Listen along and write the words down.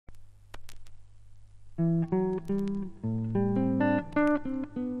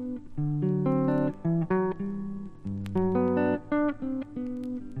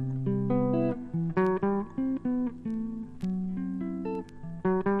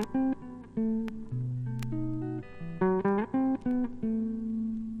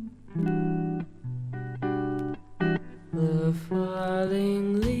The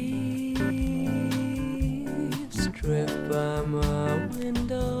falling leaves drift by my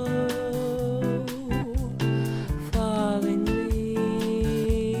window. Falling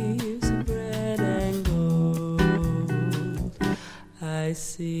leaves of red and gold. I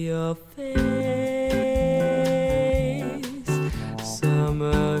see your face,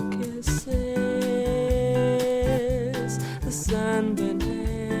 summer kisses, the sunburned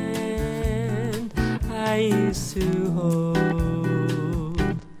hand I used to hold.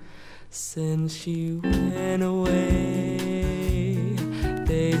 Since you went away,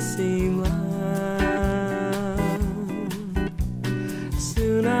 they seem long.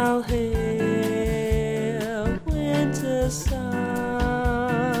 Soon I'll hear winter song,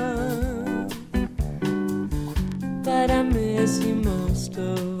 but I miss you most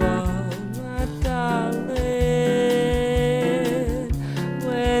of all, my darling.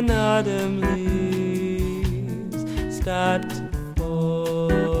 When autumn leaves start to fall.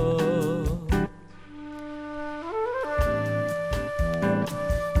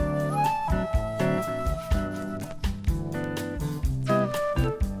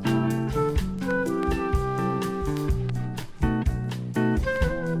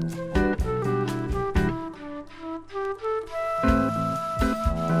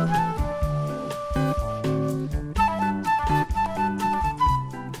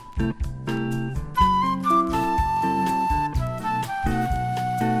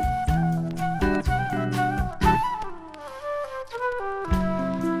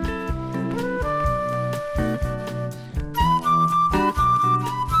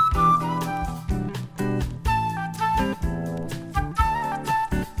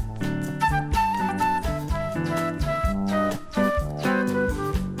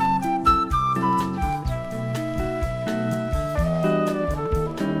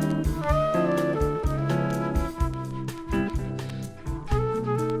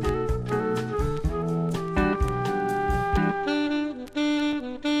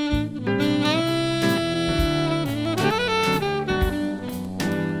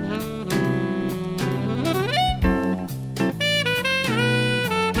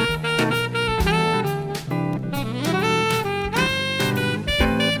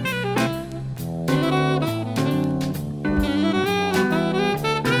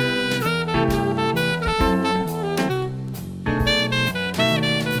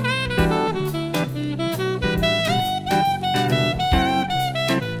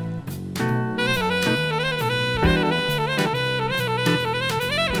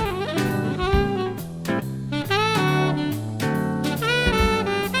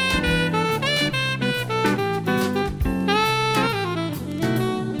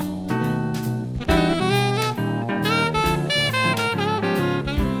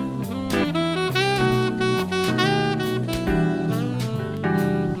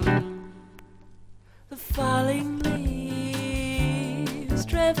 The falling leaves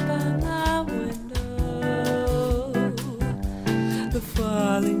drift by my window. The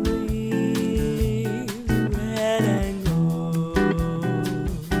falling leaves, red and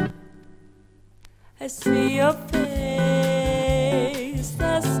gold. I see your face,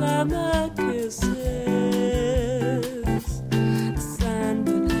 the summer kisses, the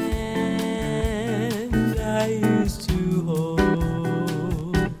sunburned hand I used to hold.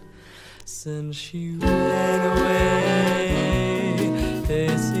 Since you went away,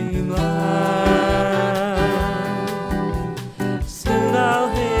 they seem long. Soon I'll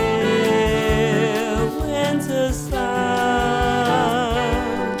hear winter song,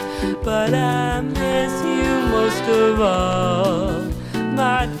 but I miss you most of all,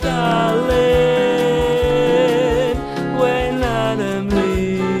 my darling. When autumn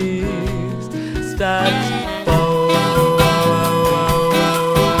leaves start to fall.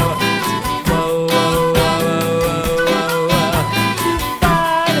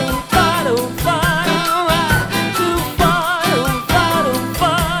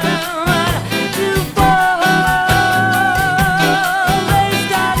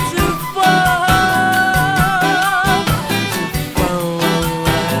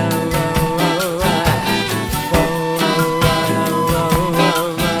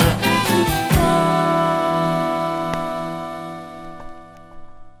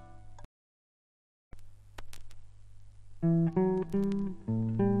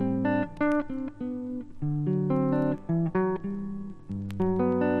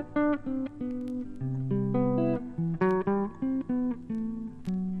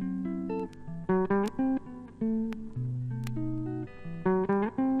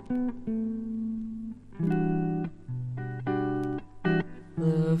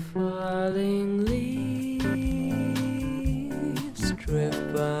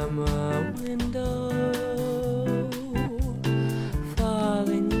 by my window,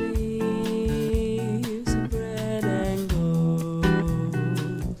 falling leaves, red and gold.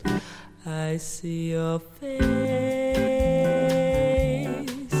 I see your face,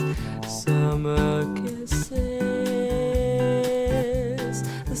 summer kisses,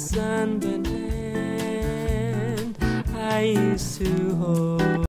 the sunburned hand I used to hold.